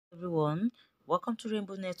Everyone, welcome to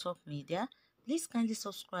Rainbow Network Media. Please kindly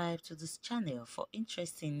subscribe to this channel for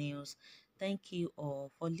interesting news. Thank you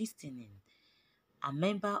all for listening. A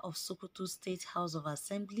member of Sokoto State House of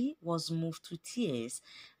Assembly was moved to tears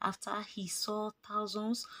after he saw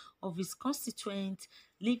thousands of his constituents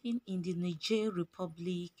living in the Niger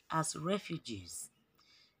Republic as refugees.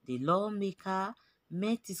 The lawmaker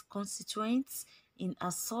met his constituents in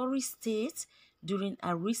a sorry state during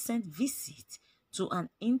a recent visit to an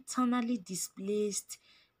internally displaced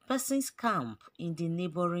persons camp in the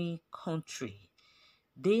neighboring country.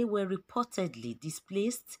 They were reportedly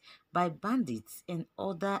displaced by bandits and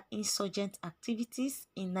other insurgent activities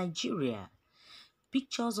in Nigeria.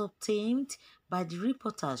 Pictures obtained by the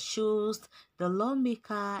reporters shows the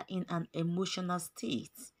lawmaker in an emotional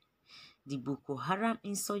state. The Boko Haram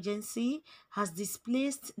insurgency has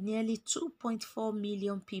displaced nearly 2.4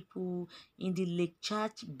 million people in the Lake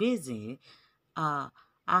Chad Basin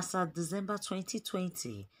as of December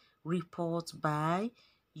 2020, report by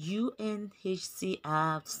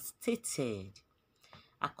UNHCR stated.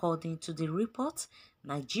 According to the report,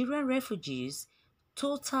 Nigerian refugees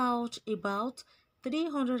totaled about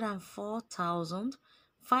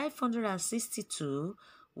 304,562,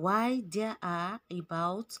 while there are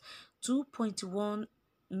about 2.1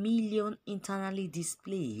 million internally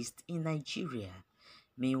displaced in Nigeria.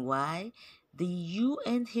 Meanwhile, the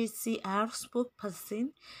UNHCR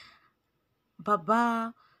spokesperson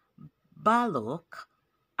Baba Balok,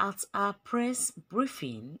 at a press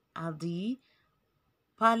briefing at the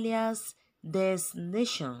Palais des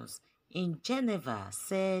Nations in Geneva,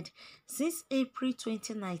 said since April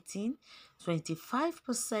 2019,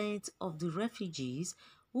 25% of the refugees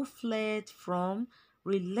who fled from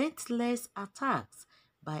relentless attacks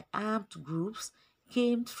by armed groups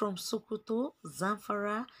came from Sokoto,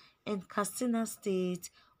 Zamfara, and Katsina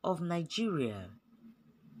State of Nigeria.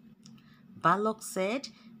 Balok said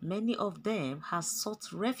many of them have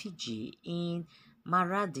sought refuge in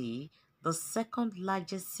Maradi, the second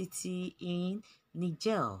largest city in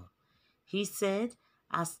Niger. He said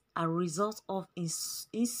as a result of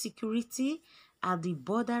insecurity at the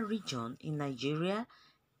border region in Nigeria,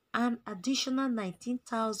 an additional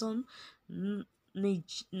 19,000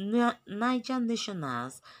 Niger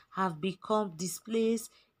nationals have become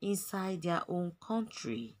displaced inside their own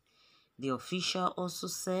country. The official also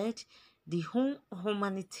said the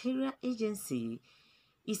humanitarian agency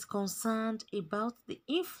is concerned about the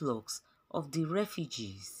influx of the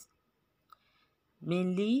refugees,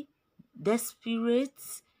 mainly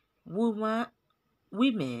desperate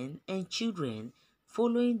women and children,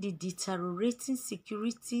 following the deteriorating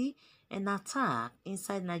security and attack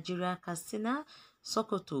inside Nigeria, Katsina,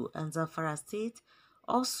 Sokoto, and Zamfara State.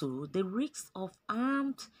 Also, the risks of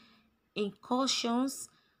armed incursions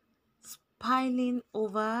piling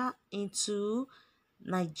over into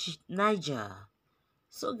Niger.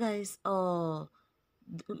 So guys, the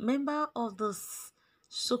member of the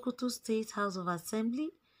Sokoto State House of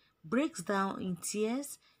Assembly breaks down in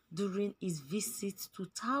tears during his visit to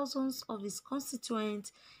thousands of his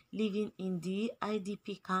constituents living in the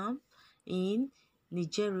IDP camp in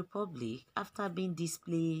Niger Republic after being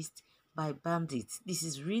displaced by bandits. This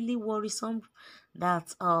is really worrisome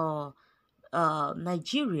that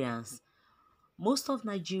Nigerians, most of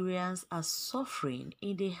Nigerians are suffering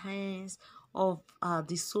in the hands of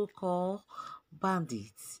the so-called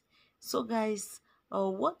bandits. So guys,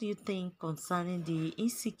 what do you think concerning the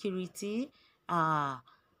insecurity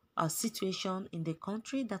situation in the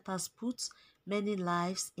country that has put many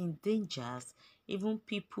lives in danger, even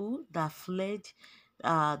people that fled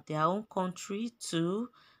their own country to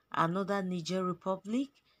another Niger Republic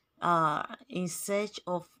in search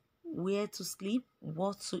of where to sleep,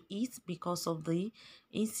 what to eat because of the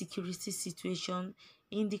insecurity situation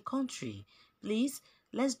in the country? Please,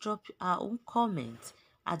 let's drop our own comment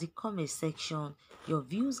at the comment section. Your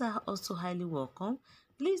views are also highly welcome.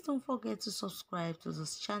 Please don't forget to subscribe to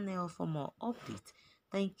this channel for more updates.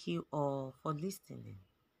 Thank you all for listening.